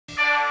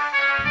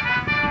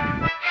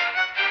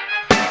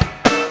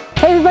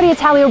everybody,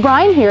 it's Halley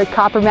O'Brien here at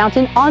Copper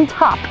Mountain on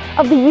top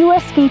of the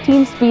U.S. Ski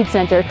Team Speed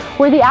Center,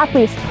 where the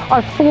athletes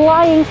are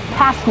flying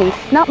past me,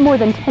 not more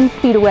than 10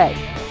 feet away.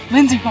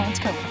 Lindsay Vaughn's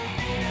coming.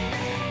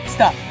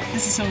 Stop.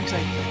 This is so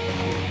exciting.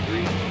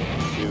 3,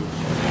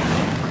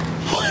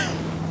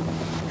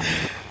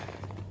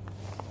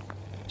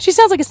 2. She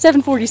sounds like a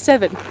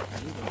 747.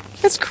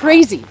 That's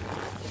crazy.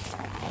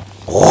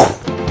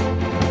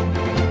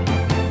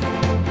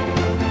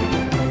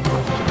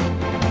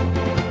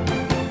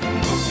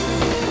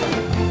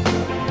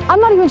 I'm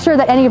not even sure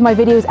that any of my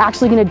videos is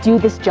actually going to do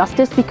this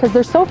justice because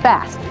they're so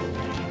fast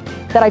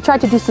that I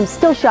tried to do some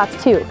still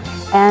shots too.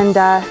 And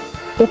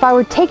if I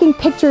were taking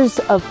pictures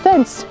of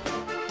fence,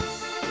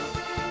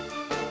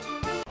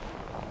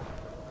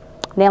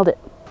 nailed it.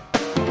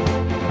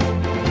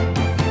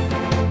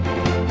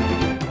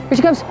 Here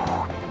she comes.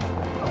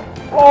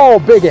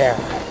 Oh, big air.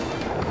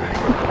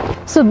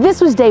 So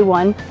this was day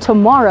one.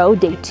 Tomorrow,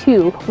 day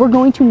two, we're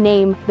going to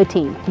name the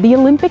team. The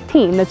Olympic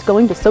team that's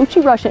going to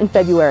Sochi, Russia in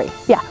February.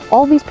 Yeah,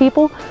 all these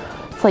people,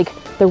 it's like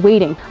they're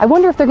waiting. I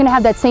wonder if they're gonna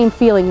have that same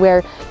feeling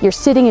where you're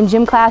sitting in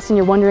gym class and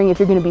you're wondering if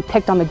you're gonna be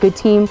picked on the good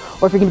team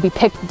or if you're gonna be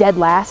picked dead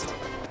last.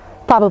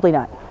 Probably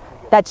not.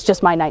 That's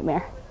just my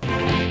nightmare.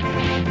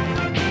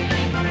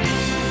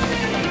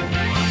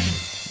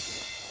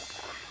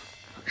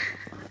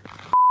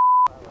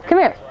 Come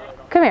here,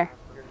 come here.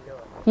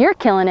 You're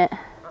killing it.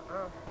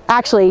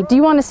 Actually, do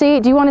you want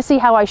to see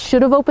how I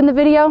should have opened the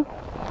video?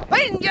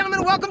 Ladies and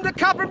gentlemen, welcome to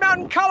Copper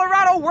Mountain,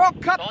 Colorado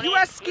World Cup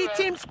U.S. Ski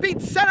Team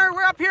Speed Center.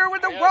 We're up here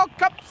with the World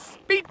Cup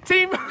Speed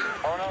Team.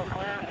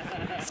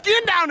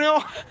 Skiing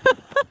downhill.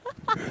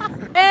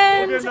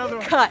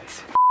 And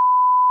cut.